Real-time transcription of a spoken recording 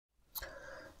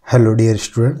Hello dear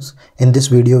students, in this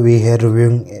video we are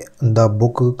reviewing the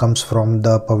book comes from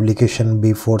the publication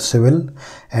B4 Civil,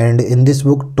 and in this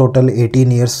book total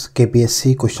 18 years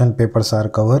KPSC question papers are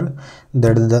covered.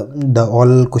 That is the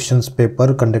all questions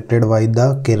paper conducted by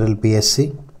the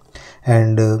KPSC,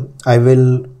 and I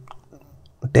will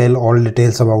tell all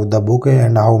details about the book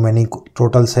and how many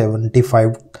total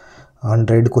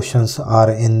 7500 questions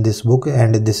are in this book,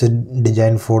 and this is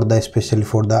designed for the especially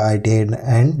for the ITI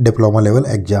and diploma level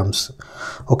exams.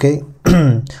 Okay.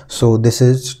 So this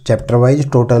is chapter wise,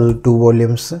 total 2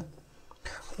 volumes.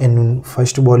 In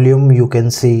first volume you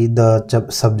can see the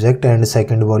subject, and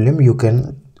second volume you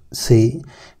can see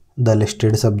the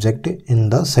listed subject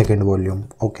in the second volume.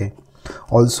 Okay.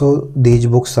 Also these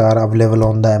books are available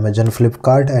on the Amazon,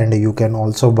 Flipkart, and you can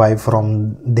also buy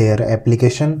from their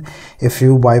application. If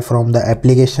you buy from the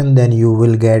application, then you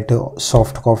will get a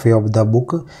soft copy of the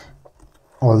book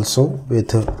also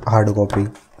with hard copy.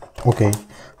 Okay,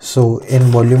 so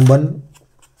in volume 1,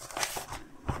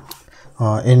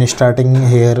 in starting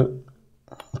here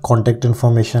contact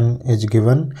information is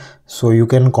given, so you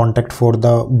can contact for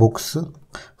the books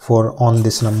for on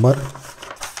this number.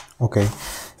 Okay,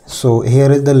 so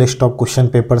here is the list of question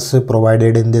papers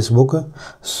provided in this book.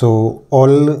 So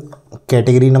all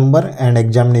category number and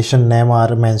examination name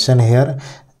are mentioned here.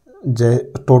 The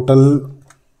total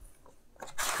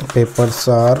papers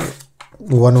are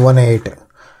 118.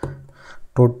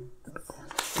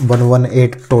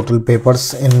 118 total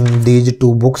papers in these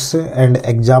two books, and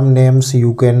exam names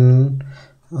you can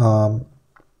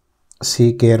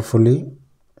see carefully.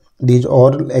 These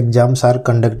all exams are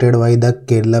conducted by the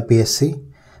Kerala PSC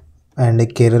and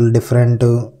Kerala different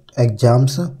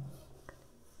exams.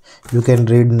 You can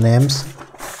read names.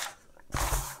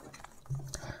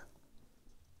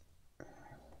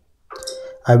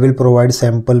 I will provide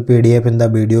sample PDF in the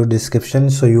video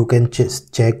description, so you can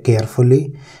check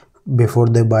carefully before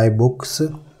they buy books.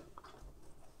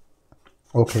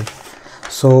 Okay,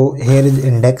 so here is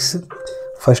index.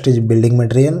 First is building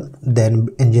material, then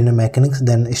engineering mechanics,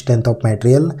 then strength of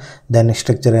material, then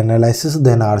structure analysis,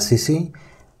 then RCC,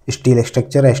 steel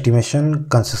structure estimation,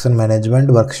 construction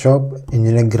management, workshop,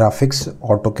 engineering graphics,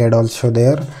 AutoCAD also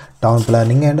there, town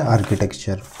planning and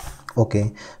architecture.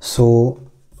 Okay, so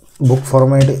book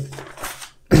format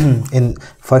in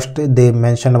first they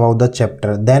mention about the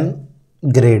chapter, then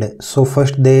grade. So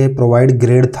first they provide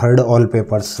grade 3rd all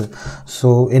papers.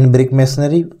 So in brick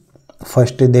masonry,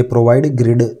 first they provide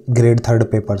grade 3rd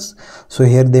papers. So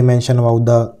here they mention about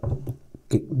the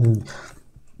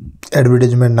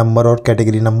advertisement number or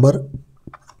category number,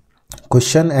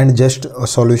 question, and just a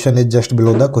solution is just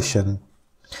below the question,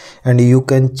 and you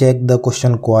can check the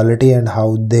question quality and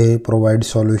how they provide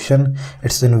solution.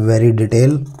 It's in very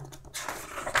detail.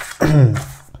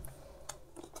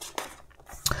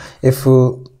 If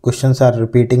questions are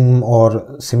repeating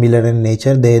or similar in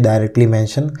nature, they directly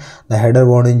mention. The header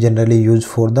word is generally used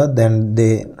for the, then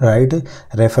they write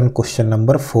reference question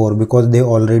number 4 because they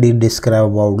already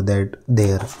describe about that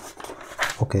there.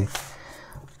 Okay,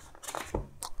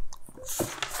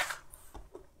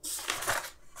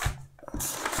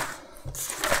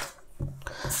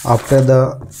 after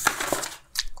the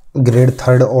grade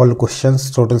 3rd all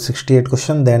questions, total 68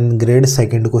 questions, then grade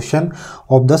 2nd question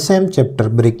of the same chapter,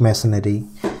 brick masonry.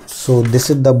 So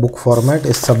this is the book format,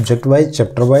 is subject wise,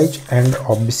 chapter wise, and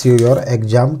obviously your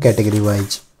exam category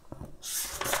wise.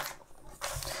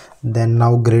 Then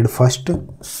now grade 1st.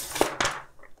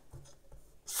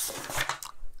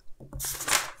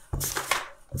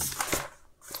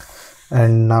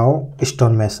 And now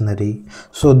stone masonry.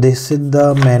 So this is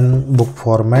the main book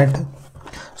format.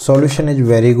 Solution is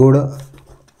very good,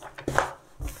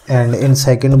 and in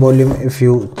second volume if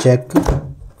you check,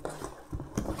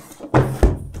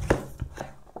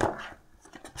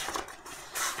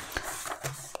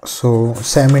 so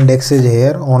same index is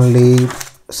here, only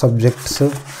subjects,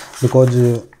 because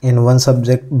in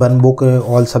one book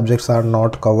all subjects are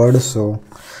not covered, so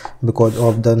because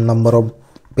of the number of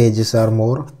pages are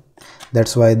more,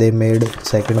 that's why they made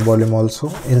second volume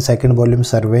also. In second volume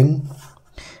surveying,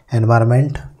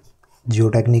 environment,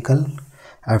 geotechnical,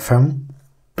 FM,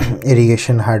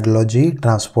 irrigation hydrology,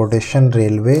 transportation,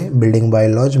 railway, building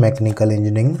biology, mechanical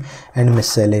engineering, and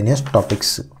miscellaneous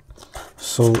topics.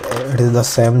 So it is the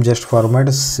same just format,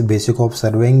 basic of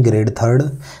surveying, grade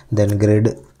 3rd, then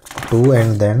grade 2,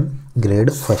 and then grade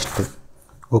 1st.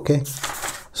 Okay,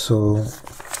 so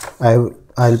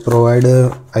I'll provide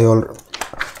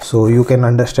so you can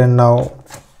understand now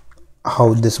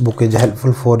how this book is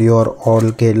helpful for your all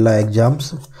Kerala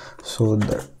exams. So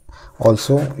that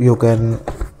also you can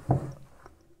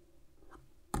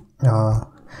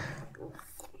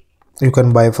You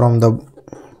can buy from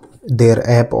their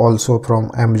app also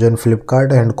from Amazon,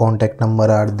 Flipkart, and contact number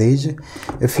are these.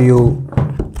 If you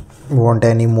want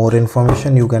any more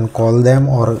information, you can call them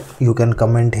or you can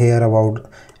comment here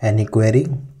about any query.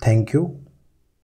 Thank you.